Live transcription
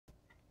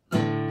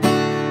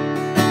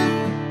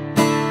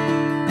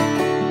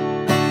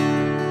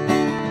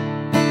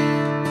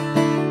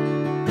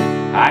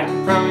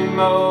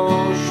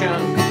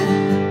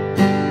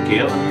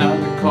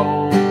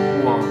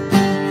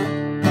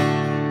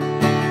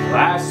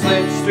Life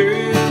slips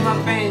through my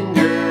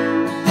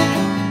fingers.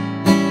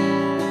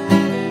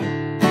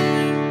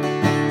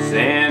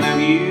 Scent of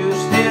you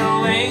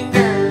still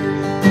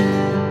lingers,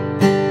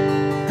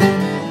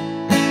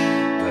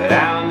 but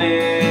I'll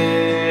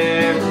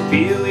never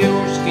feel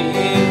your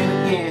skin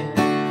again.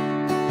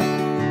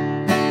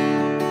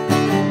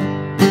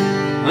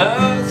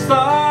 Love that's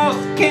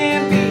lost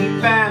can't be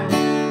found.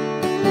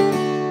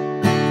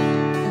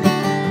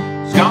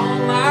 It's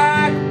gone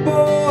like a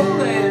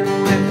bullet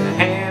with a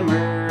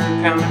hammer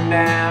coming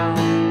down.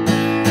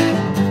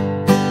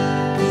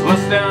 'Cause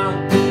what's done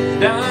is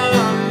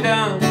done,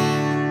 done.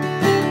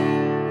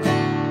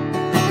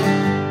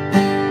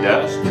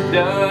 Dust to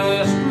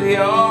dust we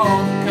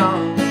all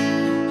come.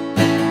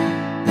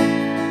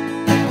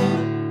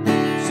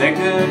 Say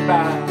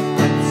goodbye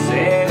with the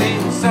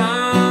setting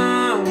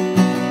sun.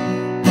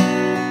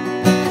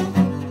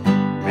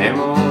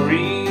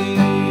 Memory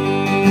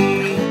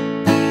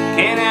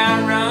can't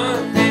outrun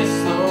this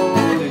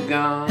slowly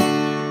gone.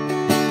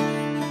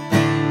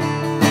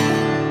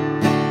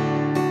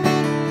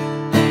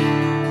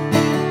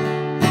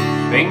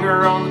 Finger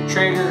on the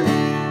trigger,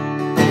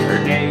 her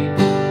date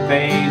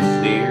fades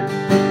dear.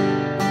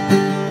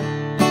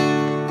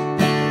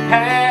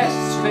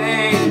 Past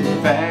fade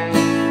fast.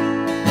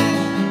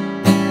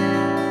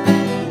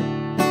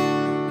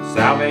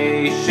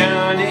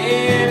 Salvation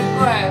in a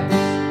glass.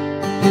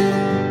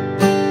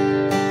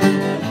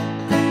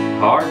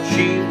 Heart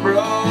she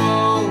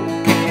broke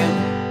can't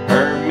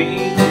hurt me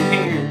from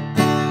here.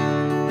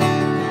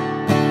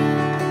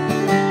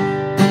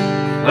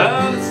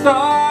 Love that's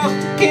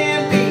lost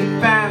can't be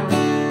found.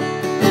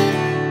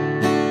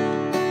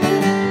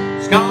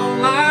 It's gone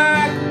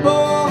like a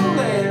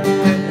bullet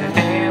with a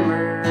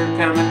hammer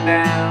coming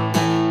down.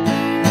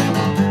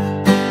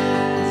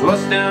 'Cause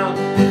what's done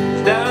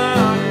is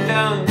done,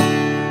 done.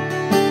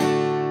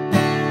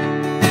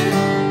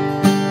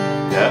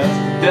 Dust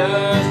to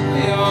dust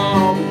we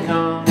all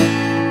become.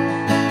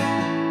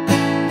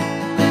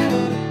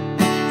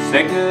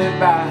 Say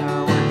goodbye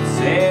with the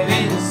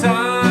setting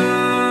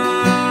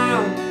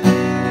sun.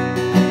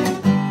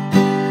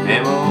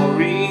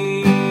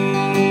 Memory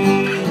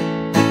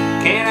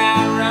can't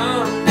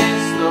outrun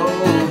this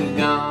slowly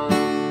gone.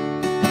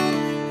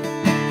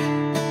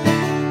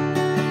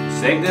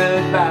 Say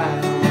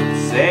goodbye